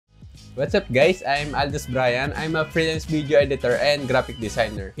What's up guys? I'm Aldous Brian. I'm a freelance video editor and graphic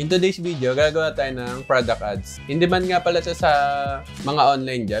designer. In today's video, gagawa tayo ng product ads. In demand nga pala siya sa mga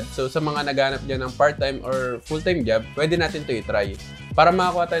online job. So sa mga naghanap dyan ng part-time or full-time job, pwede natin to i-try. Para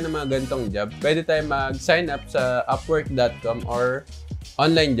makakuha tayo ng mga ganitong job, pwede tayo mag-sign up sa upwork.com or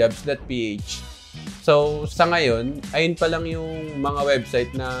onlinejobs.ph. So sa ngayon, ayun pa lang yung mga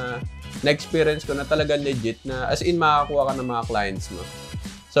website na na-experience ko na talagang legit na as in makakuha ka ng mga clients mo.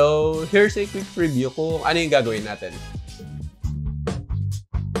 So, here's a quick preview kung ano yung gagawin natin.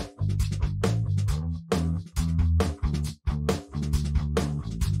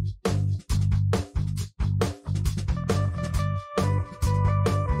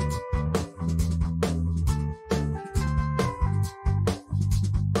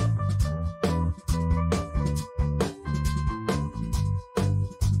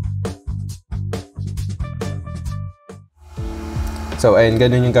 So, ayun,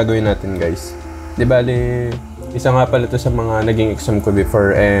 ganun yung gagawin natin, guys. Di bali, isa nga pala ito sa mga naging exam ko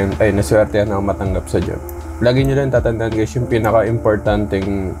before and ayun, naswertehan ako matanggap sa job. Lagi nyo lang tatandaan, guys, yung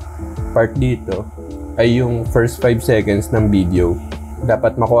pinaka-importanting part dito ay yung first 5 seconds ng video.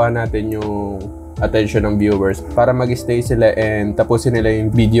 Dapat makuha natin yung attention ng viewers para mag-stay sila and tapusin nila yung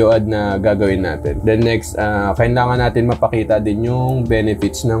video ad na gagawin natin. Then next, kailangan natin mapakita din yung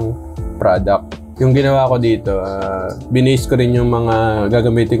benefits ng product. Yung ginawa ko dito, binase ko rin yung mga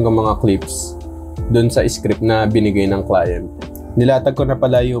gagamitin kong mga clips dun sa script na binigay ng client. Nilatag ko na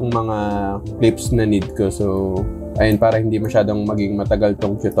pala yung mga clips na need ko. So, ayun, para hindi masyadong maging matagal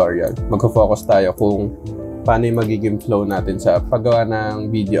tong tutorial. Magfo-focus tayo kung paano yung magiging flow natin sa paggawa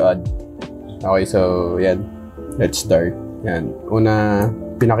ng video ad. Okay, so, yan. Let's start. Yan. Una,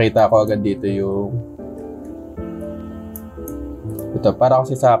 pinakita ko agad dito yung ito, para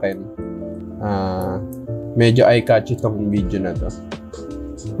kasi sa akin, medyo eye-catchy itong video na to.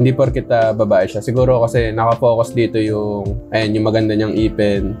 Hindi porket babae siya. Siguro kasi nakafocus dito yung ayun, yung maganda niyang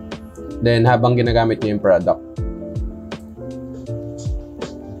ipin. Then habang ginagamit niya yung product.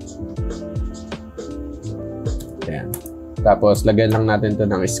 Ayan. Tapos lagyan lang natin to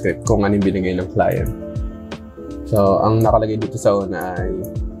ng script kung anong binigay ng client. So ang nakalagay dito sa una ay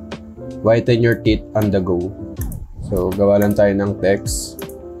whiten your teeth on the go. So gawa lang tayo ng text.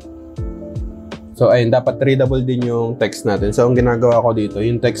 So, ayun, dapat readable din yung text natin. So, ang ginagawa ko dito,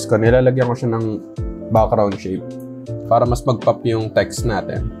 yung text ko, nilalagyan ko siya ng background shape para mas mag-pop yung text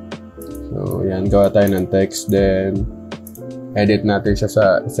natin. So, yan, gawa tayo ng text. Then, edit natin siya sa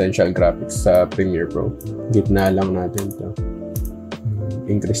Essential Graphics sa Premiere Pro. Gitna lang natin to.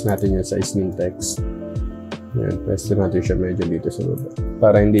 Increase natin yung size ng text. Yan, pwesto natin siya medyo dito sa baba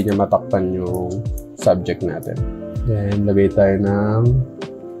para hindi niya matakpan yung subject natin. Then, lagay tayo ng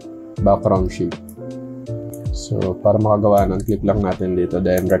background shape. So, para makagawa nun, click lang natin dito,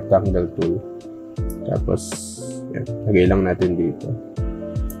 then rectangle tool. Tapos, yan, lagay lang natin dito.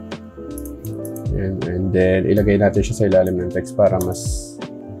 Yan, and then, ilagay natin siya sa ilalim ng text para mas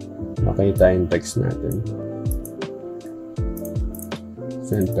makita yung text natin.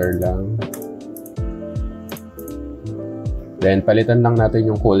 Center lang. Then, palitan lang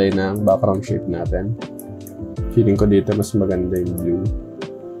natin yung kulay ng background shape natin. Feeling ko dito mas maganda yung blue.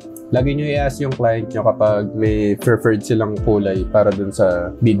 Lagi nyo i-ask yung client nyo kapag may preferred silang kulay para dun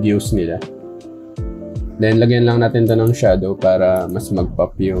sa videos nila. Then, lagyan lang natin ito ng shadow para mas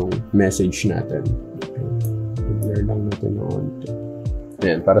mag-pop yung message natin. Blur lang natin ng onto.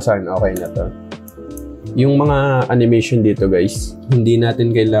 Ayan, para sa akin, okay na to. Yung mga animation dito, guys, hindi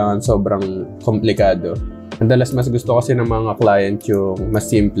natin kailangan sobrang komplikado. Madalas mas gusto kasi ng mga client yung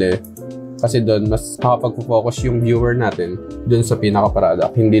mas simple. Kasi doon, mas makapag-focus yung viewer natin doon sa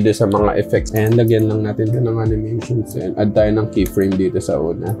pinaka-product, hindi doon sa mga effects. And lagyan lang natin doon ng animations. And add tayo ng keyframe dito sa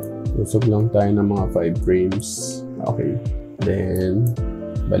una. Usog lang tayo ng mga 5 frames. Okay. Then,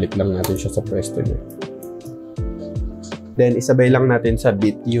 balik lang natin siya sa pwesto niya. Then, isabay lang natin sa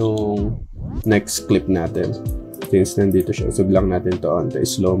bit yung next clip natin. Since nandito siya, usog lang natin to onte.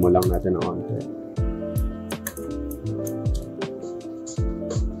 Slow mo lang natin ng onte.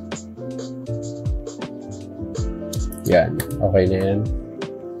 Yan, okay na yan.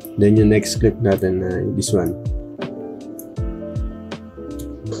 Then yung next clip natin na this one.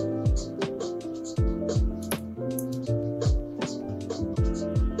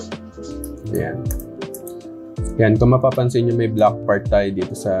 Yan. Yan, kung mapapansin nyo may black part tayo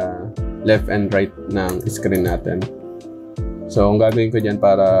dito sa left and right ng screen natin. So, ang gagawin ko dyan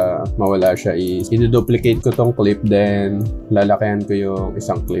para mawala siya is i-duplicate ko tong clip, then lalakihan ko yung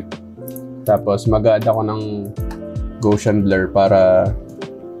isang clip. Tapos mag-add ako ng Gaussian blur para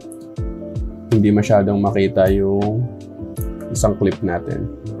hindi masyadong makita yung isang clip natin.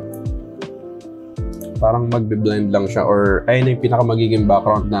 parang magbe-blend lang siya or ayun na yung pinaka magiging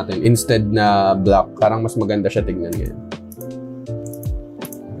background natin instead na black. Parang mas maganda siya tignan ngayon.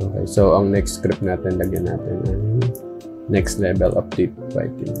 Okay, so ang next script natin, lagyan natin ay next level update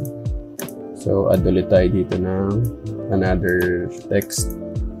writing. So add ulit tayo dito ng another text.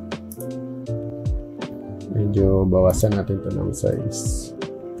 Medyo bawasan natin ito ng size.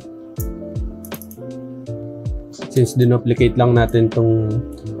 Since dinuplicate lang natin tong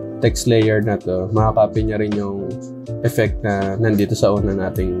text layer na to, makakopy niya rin yung effect na nandito sa una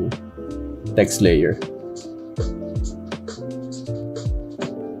nating text layer.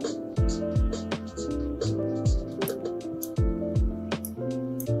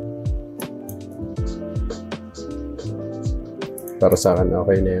 Para sa akin,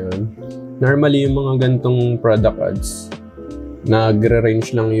 okay na yun. Normally, yung mga ganitong product ads,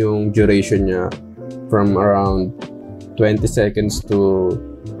 nagre-range lang yung duration niya from around 20 seconds to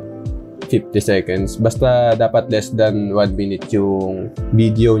 50 seconds. Basta dapat less than 1 minute yung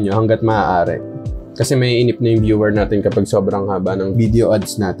video nyo hanggat maaari. Kasi may inip na yung viewer natin kapag sobrang haba ng video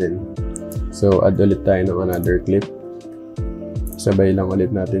ads natin. So, add ulit tayo ng another clip. Sabay lang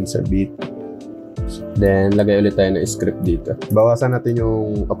ulit natin sa beat. Then, lagay ulit tayo ng script dito. Bawasan natin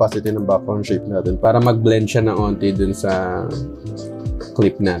yung opacity ng background shape natin para mag-blend siya ng onti dun sa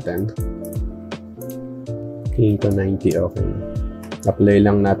clip natin. Tingin ko 90, okay. Apply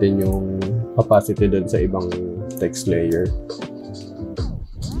lang natin yung opacity dun sa ibang text layer.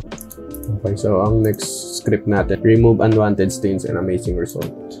 Okay, so ang next script natin, remove unwanted stains and amazing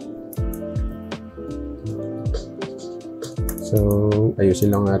result. So,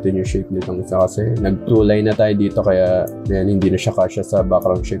 ayusin lang natin yung shape nitong isa kasi nag-two line na tayo dito kaya yan, hindi na siya kasya sa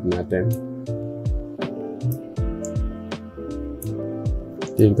background shape natin.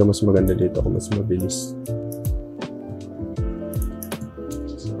 Tingin ko mas maganda dito kung mas mabilis.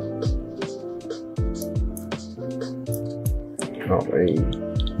 Okay.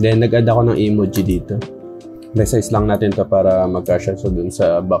 Then, nag-add ako ng emoji dito. Resize lang natin to para magkasya so dun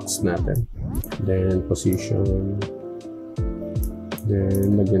sa box natin. Then, position.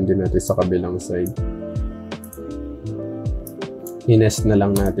 Then, lagyan din natin sa kabilang side. I-nest na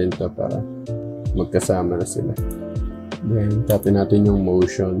lang natin to para magkasama na sila. Then, tapin natin yung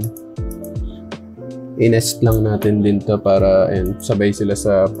motion. I-nest lang natin din to para sabay sila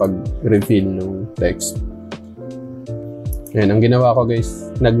sa pag-reveal ng text. Yan, ang ginawa ko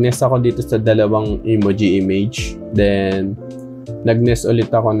guys, nag-nest ako dito sa dalawang emoji image. Then, nag-nest ulit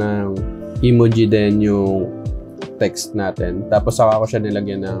ako ng emoji din yung text natin. Tapos saka ko siya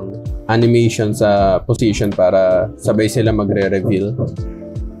nilagyan ng animation sa position para sabay sila magre-reveal.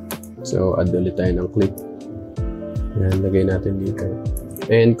 So, add ulit tayo ng clip. Yan, lagay natin dito.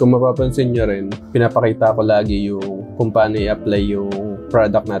 And kung mapapansin nyo rin, pinapakita ko lagi yung kung paano i-apply yung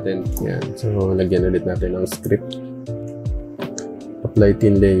product natin. Yan, so lagyan ulit natin ng script. Apply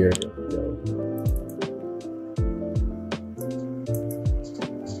thin layer.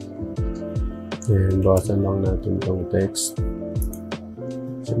 And bawasan lang natin itong text.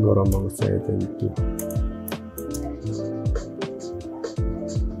 Siguro mga 70.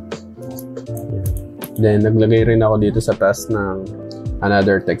 Yan. Then naglagay rin ako dito sa taas ng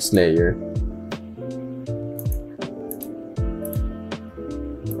another text layer.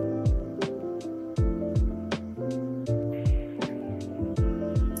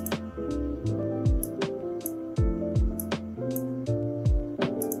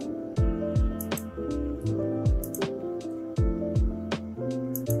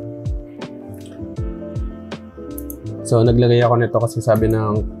 So, naglagay ako nito kasi sabi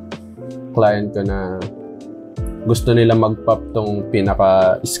ng client ko na gusto nila mag-pop tong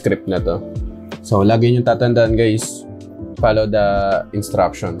pinaka-script na to. So, lagi nyo tatandaan guys, follow the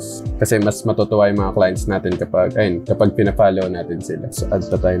instructions. Kasi mas matutuwa yung mga clients natin kapag pina-follow natin sila. So, add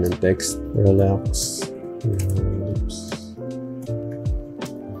pa tayo ng text. Relax. Lips.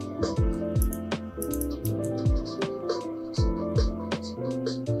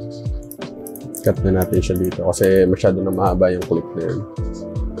 Cut na natin siya dito kasi masyado na mahaba yung clip na yun.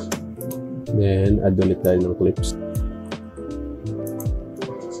 Then, add ulit tayo ng clips.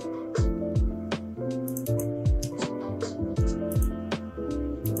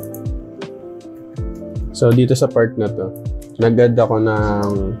 So, dito sa part na to, nag-add ako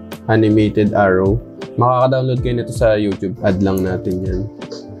ng animated arrow. Makaka-download kayo nito sa YouTube. Add lang natin yan.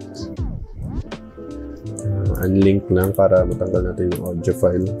 Unlink lang para matanggal natin yung audio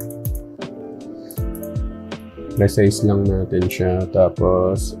file. Resize lang natin siya,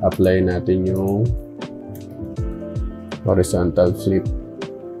 tapos apply natin yung horizontal flip.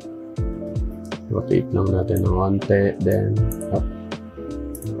 Rotate lang natin ng konti, then up.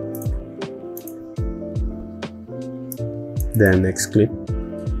 Then next clip.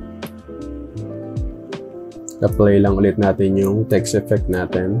 Apply lang ulit natin yung text effect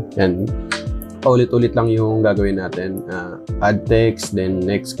natin. And paulit-ulit lang yung gagawin natin. Add text, then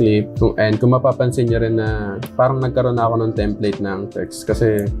next clip. And kung mapapansin nyo rin na parang nagkaroon na ako ng template ng text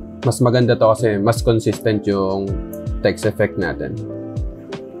kasi mas maganda to kasi mas consistent yung text effect natin.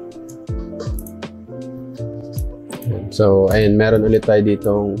 So, ayun, meron ulit tayo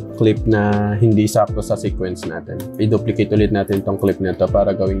ditong clip na hindi sakto sa sequence natin. I-duplicate ulit natin tong clip na to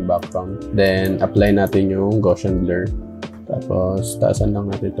para gawing background. Then, apply natin yung Gaussian blur. Tapos, taasan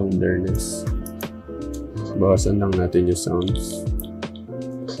lang natin tong blurriness. Bawasan lang natin yung sounds.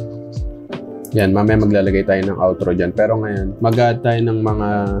 Yan, mamaya maglalagay tayo ng outro dyan. Pero ngayon, mag-add tayo ng mga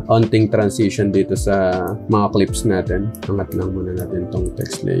onting transition dito sa mga clips natin. Angat lang muna natin tong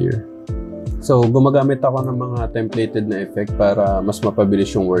text layer. So, gumagamit ako ng mga templated na effect para mas mapabilis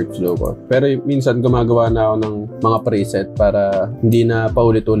yung workflow ko. Pero minsan gumagawa na ako ng mga preset para hindi na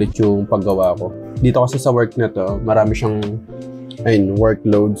paulit-ulit yung paggawa ko. Dito kasi sa work na to, marami siyang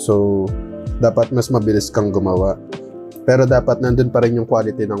workload. So, dapat mas mabilis kang gumawa. Pero dapat nandun pa rin yung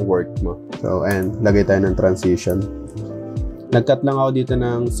quality ng work mo. So, lagay tayo ng transition. Nag-cut lang ako dito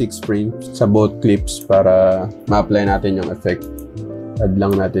ng 6 frames sa both clips para ma-apply natin yung effect. Add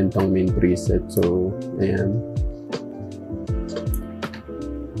lang natin tong main preset. So, ayan.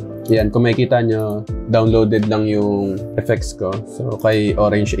 Yan, kung makikita nyo, downloaded lang yung effects ko. So, kay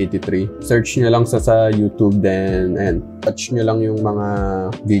Orange83. Search nyo lang sa YouTube, then, touch nyo lang yung mga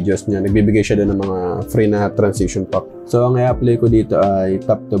videos niya. Nagbibigay siya doon ng mga free na transition pack. So, ang i-apply ko dito ay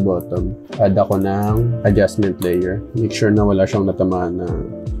top to bottom. Add ako ng adjustment layer. Make sure na wala siyang natamaan na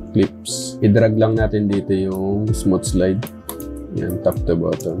clips. I-drag lang natin dito yung smooth slide. Yan, top to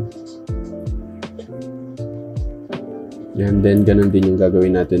bottom. Yan, then ganun din yung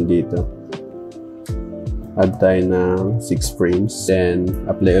gagawin natin dito. Add tayo ng 6 frames. Then,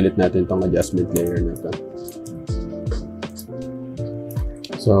 apply ulit natin tong adjustment layer na to.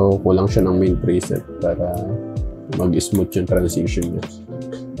 So, kulang siya ng main preset para mag-smooth yung transition niya.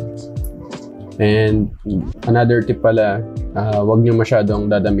 And, another tip pala, wag nyo masyadong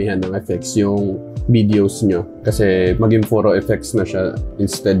dadamihan ng effects yung videos nyo kasi maging puro effects na siya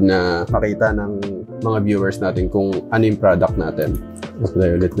instead na makita ng mga viewers natin kung ano yung product natin.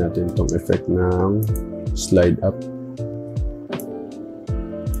 Apply ulit natin itong effect ng slide up.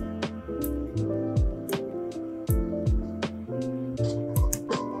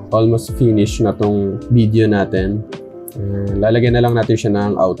 Almost finish na tong video natin. Lalagyan na lang natin siya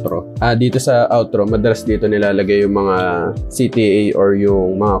ng outro. Dito sa outro, madalas dito nilalagay yung mga CTA or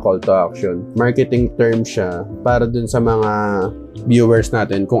yung mga call to action. Marketing term siya para dun sa mga viewers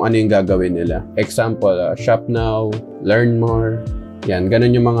natin kung ano yung gagawin nila. Example, shop now, learn more. Yan,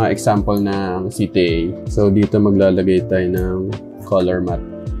 ganun yung mga example ng CTA. So dito maglalagay tayo ng color matte.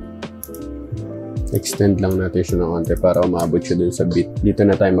 Extend lang natin siya ng onte para umabot siya dun sa bit. Dito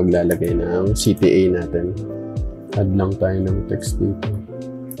na tayo maglalagay ng CTA natin. Add lang tayo ng text dito.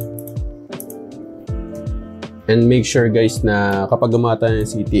 And make sure guys na kapag gumawa tayo ng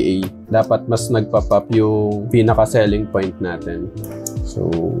CTA, dapat mas nagpa-pop yung pinaka-selling point natin.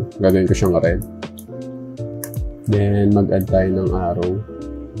 So, gagawin ko siyang red. Then, mag-add tayo ng arrow.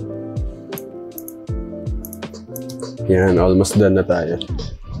 Yan, almost done na tayo.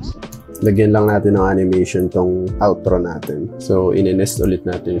 Lagyan lang natin ng animation tong outro natin. So, in-nest ulit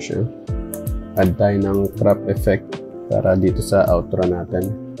natin siya. Add tayo ng crop effect para dito sa outro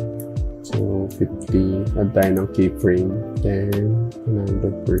natin. So, 50. Add tayo ng keyframe. Then,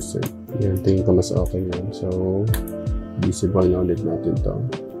 100%. Yan, tingin ko mas okay yan. So, visible na ulit natin to.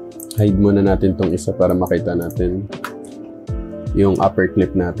 Hide muna natin tong isa para makita natin yung upper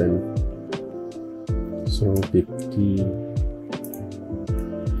clip natin. So, 50.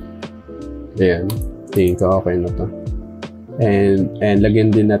 Ayan. Tingin ko okay na to. And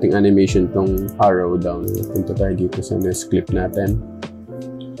lagyan din nating animation tong arrow down. Punta tayo dito sa next clip natin.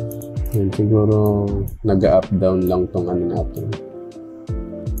 And siguro nag-up down lang tong ano natin.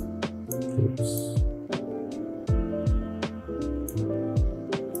 Oops.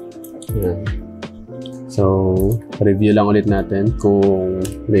 Yan. So, review lang ulit natin kung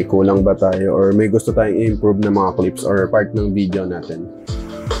may kulang ba tayo or may gusto tayong i-improve na mga clips or part ng video natin.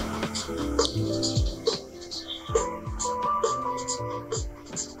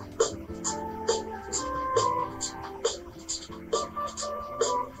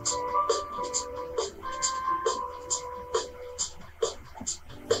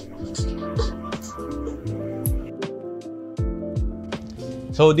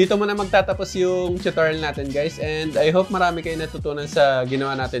 So, dito muna magtatapos yung tutorial natin guys, and I hope marami kayo natutunan sa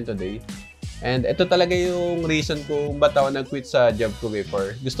ginawa natin today. And ito talaga yung reason kung ba't ako nag-quit sa job ko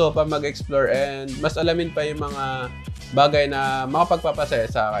before. Gusto ko pa mag-explore and mas alamin pa yung mga bagay na makapagpapasaya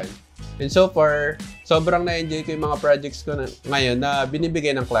sa akin. And so far, sobrang na-enjoy ko yung mga projects ko ngayon na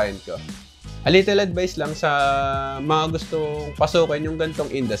binibigay ng client ko. A little advice lang sa mga gustong pasukin yung gantong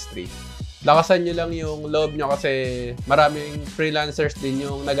industry. Lakasan nyo lang yung loob nyo kasi maraming freelancers din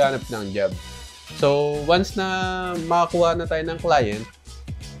yung naghanap ng job. So, once na makakuha na tayo ng client,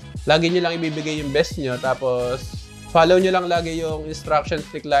 lagi nyo lang ibibigay yung best nyo, tapos follow nyo lang lagi yung instructions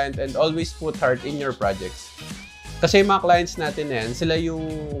ni client and always put heart in your projects. Kasi yung mga clients natin yan, sila yung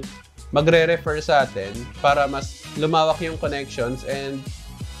magre-refer sa atin para mas lumawak yung connections and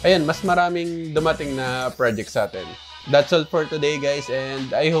ayun, mas maraming dumating na projects sa atin. That's all for today, guys,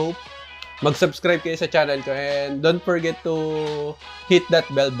 and I hope mag-subscribe kayo sa channel ko and don't forget to hit that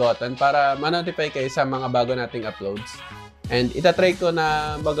bell button para ma-notify kayo sa mga bago nating uploads. And itatry ko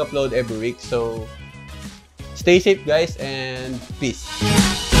na mag-upload every week. So, stay safe guys and peace!